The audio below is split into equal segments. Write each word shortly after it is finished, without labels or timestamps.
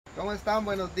¿Cómo están?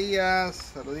 Buenos días.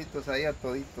 Saluditos ahí a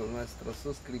toditos nuestros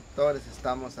suscriptores.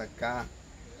 Estamos acá.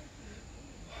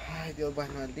 Ay Dios,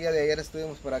 bueno, el día de ayer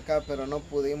estuvimos por acá, pero no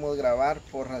pudimos grabar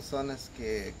por razones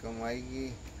que como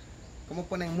ahí, como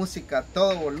ponen música a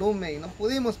todo volumen y no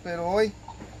pudimos, pero hoy,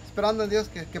 esperando a Dios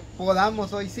que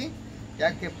podamos hoy sí,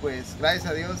 ya que pues gracias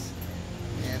a Dios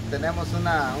tenemos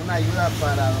una ayuda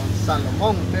para don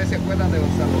Salomón. ¿Ustedes se acuerdan de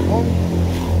don Salomón?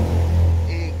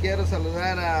 Quiero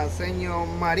saludar a señor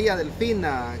María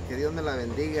Delfina, que Dios me la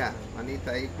bendiga,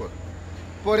 manita, ahí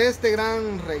por este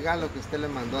gran regalo que usted le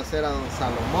mandó a hacer a don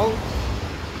Salomón.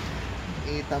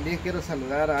 Y también quiero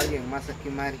saludar a alguien más aquí,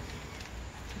 Mari.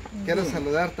 Quiero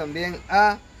saludar también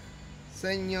a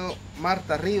señor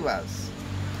Marta Rivas,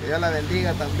 que Dios la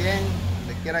bendiga también,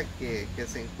 donde quiera que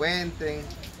se encuentren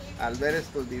al ver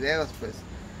estos videos. Pues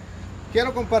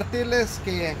quiero compartirles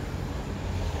que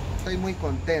estoy muy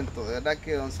contento, de verdad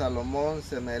que don Salomón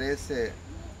se merece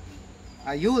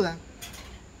ayuda,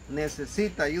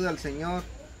 necesita ayuda al Señor,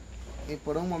 y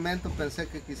por un momento pensé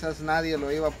que quizás nadie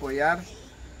lo iba a apoyar,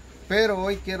 pero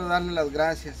hoy quiero darle las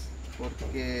gracias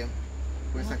porque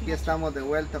pues aquí estamos de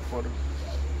vuelta por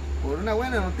una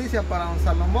buena noticia para don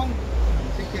Salomón.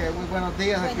 Así que muy buenos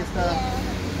días, aquí está.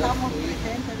 Estamos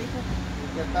presentes, dijo.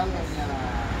 ¿Qué tal, doña?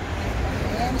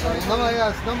 No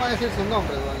me va a decir su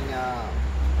nombre, doña.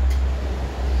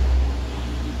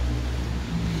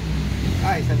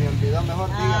 Ay, se me olvidó, mejor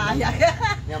dígame.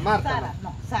 Doña Marta. Sara,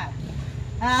 no, Sara.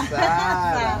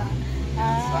 Sara.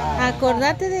 Sara.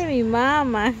 Acordate de mi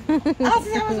mamá. ¿Sí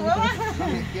se llama su mamá? No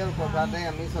me quiero acordar de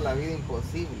ella, me hizo la vida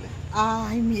imposible.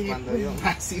 Ay, mire. Cuando pues. yo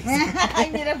nací.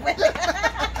 Ay, mire pues.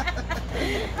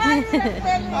 Ay, mire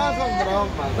pues. No, son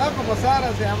bromas. No, como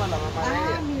Sara se llama la mamá de Ay,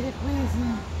 ella. mire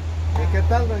pues. ¿Y qué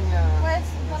tal, doña? Pues,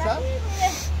 por Sara? aquí, mire.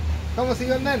 ¿Cómo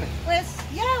siguió el nene? Pues,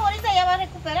 ya ahorita ya va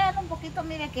recuperando un poquito,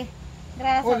 mire que.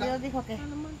 Gracias Hola. a Dios dijo que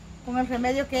con el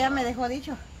remedio que ella me dejó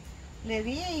dicho. Le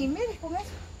di y mire con eso.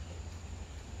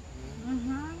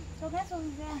 Con eso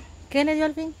ya. ¿Qué le dio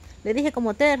al fin? Le dije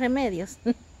como té de remedios.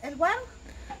 ¿El guaro?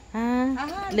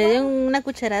 Ajá, Le dio una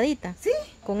cucharadita. Sí.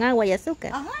 Con agua y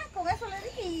azúcar. Ajá, con eso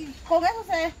le di y con eso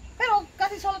se... Pero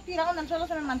casi solo tirado en el suelo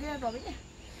se me mantiene todavía.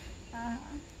 Ajá.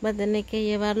 Va a tener que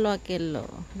llevarlo a que lo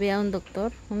vea un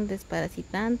doctor, un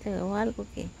desparasitante o algo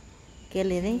que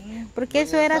le dé. Sí. Porque Doña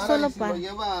eso era Sara, solo ¿y si para... lo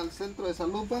lleva al centro de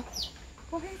salud, pa?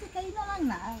 Pues dice que ahí no dan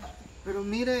nada. Pero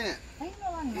mire, Ahí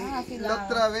no dan nada. Así la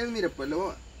otra vez, mire, pues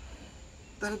luego,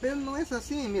 tal vez no es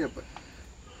así, mire, pues.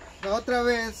 La otra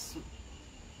vez,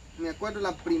 me acuerdo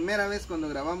la primera vez cuando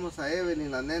grabamos a Evelyn,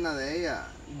 la nena de ella,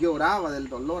 lloraba del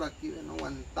dolor aquí, no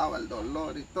aguantaba el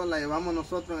dolor y todo. La llevamos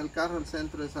nosotros en el carro al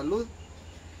centro de salud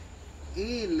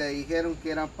y le dijeron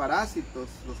que eran parásitos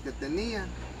los que tenía.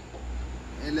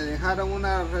 Le dejaron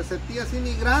una recetilla así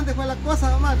ni grande, fue la cosa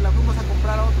nomás. La fuimos a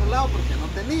comprar a otro lado porque no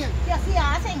tenían. Y así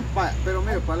hacen. Pero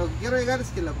mire, para lo que quiero llegar es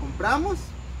que la compramos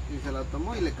y se la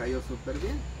tomó y le cayó súper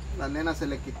bien. La nena se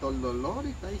le quitó el dolor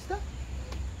y ahí está.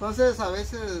 Entonces a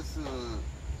veces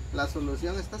la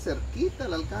solución está cerquita,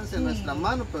 al alcance de nuestra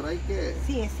mano, pero hay que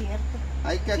Sí, es cierto.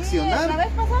 accionar. La vez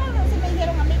pasada sí me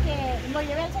dijeron a mí que lo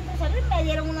llevé al centro de salud y me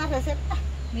dieron una receta.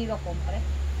 Ni lo compré.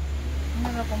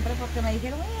 No lo compré porque me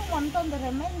dijeron un montón de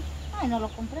remedios. Ay, no lo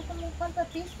compré como falta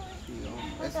piso. Sí,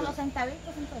 no, Falta los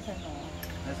centavitos, entonces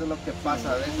no. eso es lo que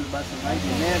pasa a veces, si no hay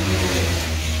dinero.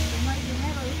 Si no hay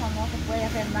dinero, hijo, no se puede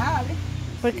hacer nada, ¿ves?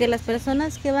 Porque las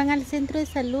personas que van al centro de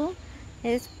salud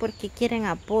es porque quieren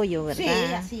apoyo, ¿verdad?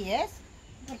 Sí, así es.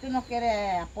 Porque uno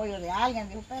quiere apoyo de alguien,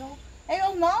 dijo, pero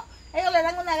ellos no. Ellos le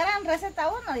dan una gran receta a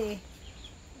uno y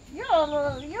yo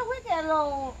fui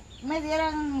que me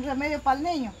dieran remedio para el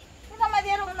niño. Y no me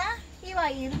dieron nada.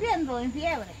 Iba hirviendo en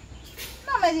fiebre.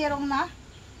 No me dieron nada.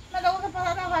 Me tuve que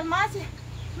pasar a la farmacia.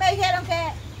 Me dijeron que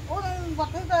un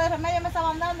botecito de remedio me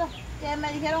estaban dando. Que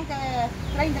me dijeron que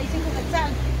 35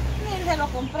 quetzales. Ni se lo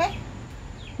compré.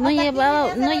 No Hasta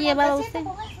llevaba, aquí me no dieron llevaba un tecito,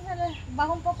 usted. con eso se le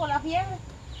bajó un poco la fiebre.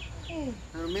 Sí.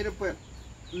 Pero mire, pues,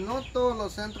 no todos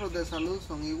los centros de salud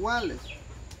son iguales.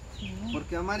 Sí.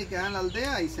 Porque a Mari queda en la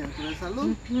aldea hay centro de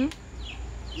salud. Ujú.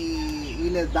 Y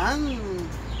les dan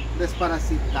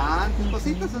desparasitantes,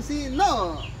 cositas así,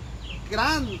 no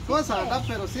gran cosa, ¿verdad?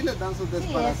 Pero sí les dan sus Sí, es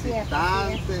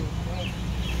desparasitantes cierto,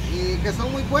 y que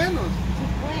son muy buenos.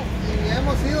 sí, Y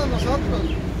hemos ido nosotros,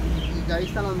 y ahí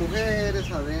están las mujeres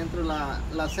adentro,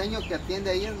 la seño que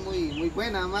atiende ahí es muy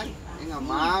buena, Mari, bien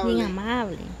amable. Bien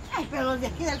amable. Ay, pero los de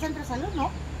aquí del centro de salud no.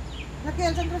 Los de aquí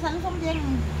del centro de salud son bien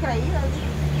creídos.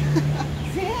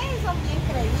 Sí, son bien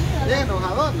creídos. Bien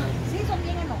enojadonas. Sí, son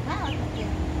bien enojadas. Porque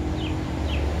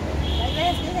hay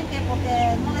veces dicen que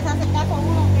porque no les hace caso a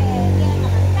uno que vienen a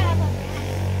la casa,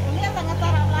 comienzan a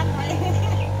estar hablando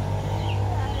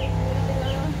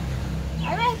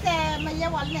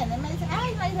al nene, me dice,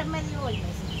 ay, no hay remedio hoy, me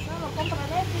dice, solo compra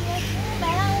esto y esto, me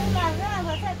dan una gran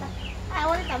receta. Ah,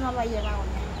 ahorita no lo ha llevado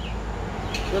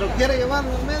ya. ¿Pero quiere llevarlo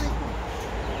al médico?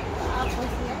 Ah, pues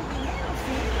si hay dinero,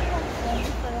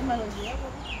 sí, pero yo me lo llevo.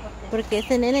 Porque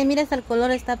ese nene, mira, hasta el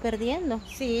color está perdiendo.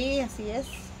 Sí, así es.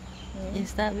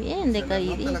 Está bien, Se le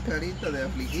decaídito. nota la carita de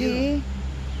afligido. Sí.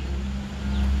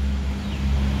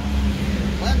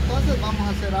 Bueno, entonces vamos a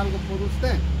hacer algo por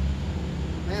usted.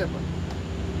 Mire, pues.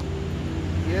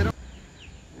 Quiero.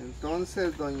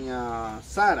 Entonces, doña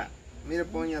Sara. Mire,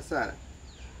 pues, doña Sara.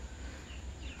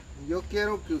 Yo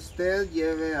quiero que usted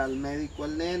lleve al médico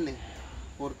al nene.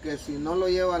 Porque si no lo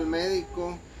lleva al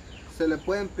médico, se le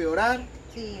puede empeorar.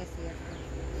 Sí, es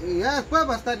cierto. Y ya después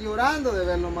va a estar llorando de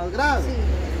verlo más grave. Sí,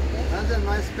 Entonces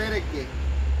no espere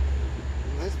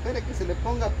que se le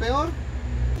ponga peor.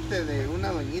 De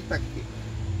una doñita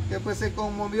que pues se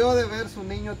conmovió de ver su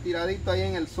niño tiradito ahí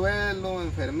en el suelo,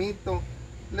 enfermito.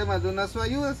 Le mandó una su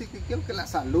ayuda, así que quiero que la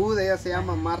salude. Ella se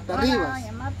llama Marta hola, Rivas.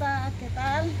 Doña Marta, ¿qué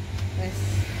tal? Pues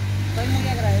estoy muy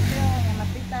agradecido, doña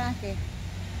Martita,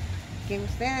 que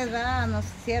ustedes, ¿verdad?, nos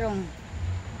hicieron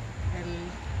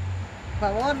el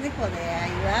favor, dijo, de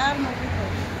ayudarnos, dijo,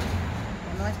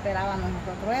 que no esperábamos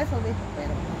nosotros eso, dijo,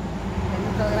 pero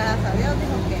bendito gracias a Dios,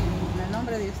 dijo, que en el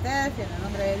nombre de ustedes y en el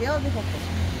nombre de Dios, dijo,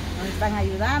 que nos están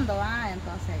ayudando,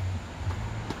 entonces,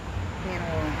 pero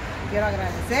quiero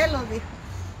agradecerlos, dijo,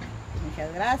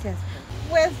 muchas gracias.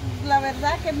 Pues la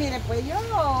verdad que mire, pues yo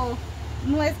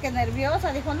no es que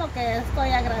nerviosa, dijo, no, que estoy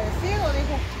agradecido,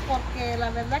 dijo, porque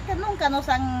la verdad que nunca nos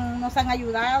han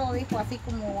ayudado, dijo, así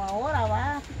como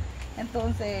ahora,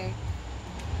 entonces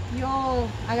yo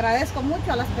agradezco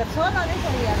mucho a las personas, dijo,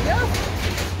 y a Dios,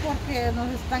 porque nos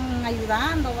están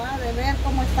ayudando, de ver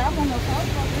cómo estamos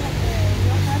nosotros, dijo, que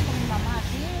yo estoy con mi mamá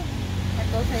aquí,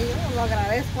 entonces yo lo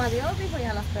agradezco a Dios, dijo, y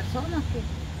a las personas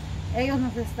que ellos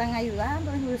nos están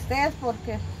ayudando, dijo, ustedes,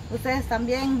 porque ustedes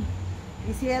también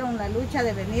hicieron la lucha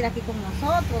de venir aquí con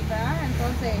nosotros, ¿verdad?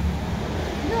 Entonces,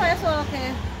 yo eso es lo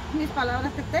que, mis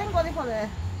palabras que tengo, dijo, de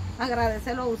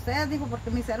agradecerlo a ustedes, dijo,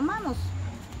 porque mis hermanos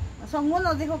son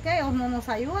unos, dijo, que ellos no nos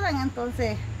ayudan,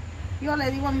 entonces yo le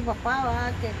digo a mi papá,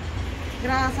 ¿verdad?, que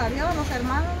gracias a Dios, los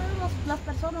hermanos, las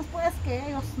personas, pues, que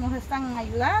ellos nos están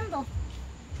ayudando,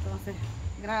 entonces,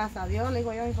 gracias a Dios, le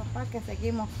digo yo a mi papá, que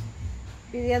seguimos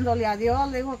pidiéndole a Dios,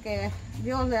 le digo que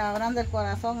Dios le abrande el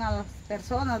corazón a las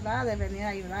personas, ¿verdad?, de venir a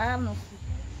ayudarnos,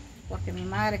 porque mi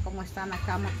madre como está en la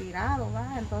cama tirado,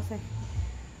 ¿verdad?, entonces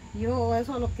yo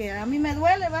eso es lo que a mí me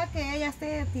duele, ¿verdad?, que ella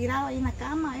esté tirada ahí en la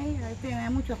cama, ella tiene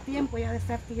mucho tiempo ya de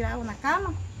estar tirada en la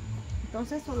cama,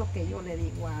 entonces eso es lo que yo le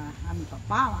digo a mi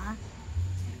papá, ¿verdad?,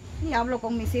 y hablo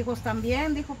con mis hijos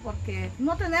también, dijo, porque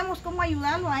no tenemos cómo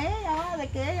ayudarlo a ella, ¿verdad?, de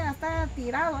que ella está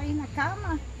tirada ahí en la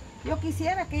cama. Yo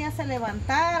quisiera que ella se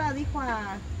levantara, dijo,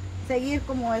 a seguir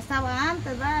como estaba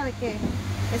antes, ¿verdad?, de que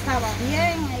estaba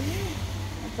bien ahí.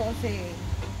 Entonces,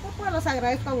 pues los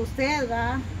agradezco a usted,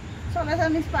 ¿verdad? Son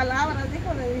esas mis palabras,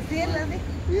 dijo, de decirles, dijo.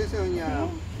 Fíjese, doña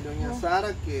Sí. Sara,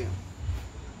 que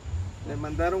le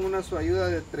mandaron una su ayuda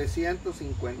de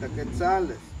 350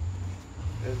 quetzales.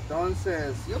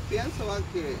 Entonces, yo pienso, ¿va?,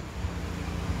 que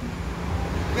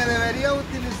debería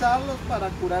utilizarlos para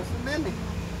curar su nene.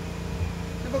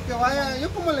 Que vaya,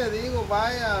 yo como le digo,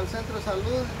 vaya al centro de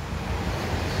salud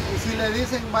y si le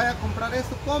dicen vaya a comprar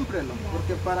esto, cómprelo,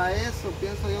 porque para eso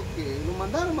pienso yo que lo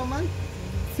mandaron, mamá.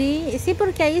 Sí, sí,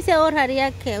 porque ahí se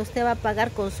ahorraría que usted va a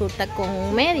pagar consulta con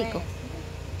un médico.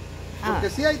 Porque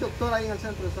sí hay doctor ahí en el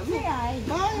centro de salud. Sí, hay.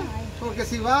 Vaya, porque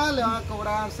si va le van a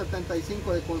cobrar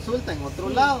 75 de consulta en otro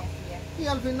lado. Y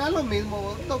al final lo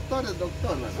mismo, doctor es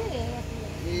doctor, ¿verdad? Sí,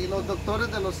 así es. Y los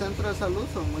doctores de los centros de salud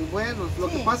son muy buenos. Lo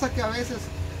que pasa es que a veces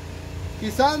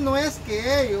quizás no es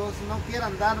que ellos no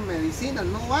quieran dar medicina,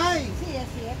 no hay. Sí, es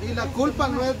cierto. Y la culpa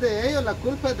no es de ellos, la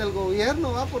culpa es del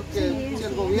gobierno, ¿va? Porque si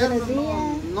el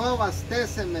gobierno no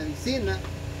abastece medicina,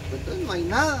 pues entonces no hay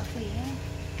nada. Sí.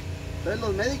 Entonces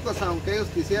los médicos, aunque ellos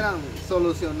quisieran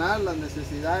solucionar las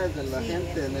necesidades de la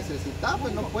gente necesitada,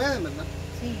 pues no pueden, ¿verdad?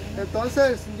 Sí.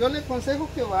 Entonces yo le aconsejo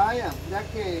que vaya, ya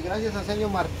que gracias a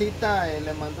señor Martita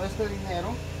le mandó este dinero,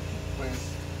 pues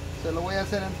se lo voy a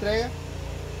hacer entrega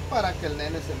para que el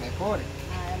nene se mejore.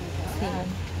 Sí,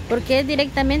 porque es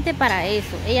directamente para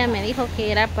eso. Ella me dijo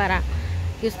que era para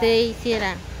que usted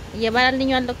hiciera, llevar al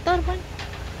niño al doctor, bueno,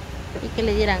 y que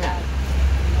le dieran algo.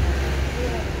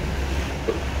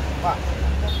 Va.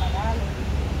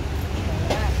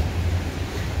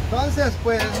 Entonces,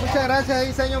 pues muchas gracias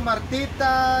ahí, señor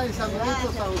Martita, y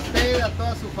saluditos a usted, a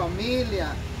toda su familia.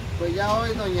 Pues ya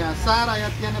hoy doña Sara ya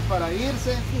tiene para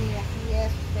irse. Sí, así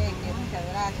es usted, que muchas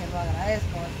gracias, lo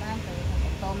agradezco bastante, dijo,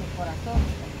 con todo mi corazón.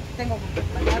 tengo que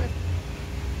pagar.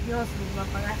 Dios los va a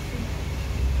pagar, sí.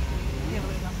 Dios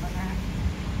los va a pagar.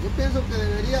 Yo pienso que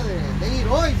debería de ir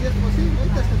hoy, si es posible,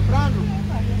 ahorita es temprano.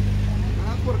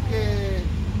 Porque es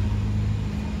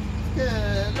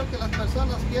que lo que las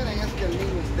personas quieren es que el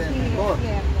niño esté mejor. Es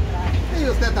cierto, claro. Y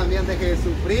usted también deje de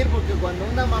sufrir, porque cuando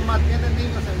una mamá tiene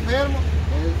niños enfermos,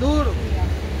 es duro.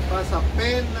 Pasa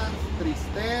penas,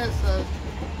 tristezas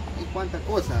y cuántas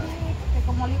cosas. Sí, porque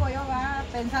como digo yo, va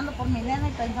pensando por mi nena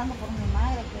y pensando por mi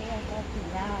madre, que ella está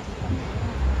cuidada así también.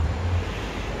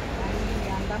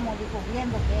 Ahí andamos dijo,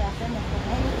 viendo qué hacemos con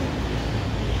ellos.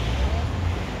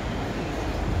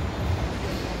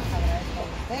 Les agradezco a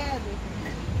ustedes.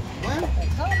 Bueno,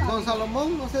 don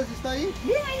Salomón, no sé si está ahí.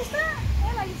 Bien, ahí está,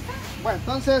 él ahí está. Bueno,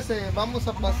 entonces vamos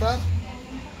a pasar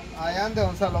allá de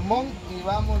don Salomón y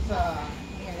vamos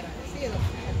Muy agradecido.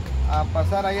 a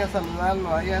pasar ahí a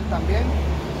saludarlo a él también.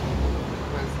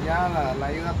 Pues ya la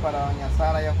ayuda para doña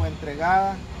Sara ya fue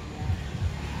entregada.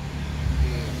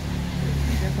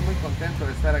 Y me siento muy contento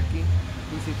de estar aquí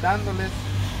visitándoles.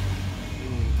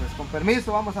 Y pues con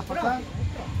permiso vamos a pasar.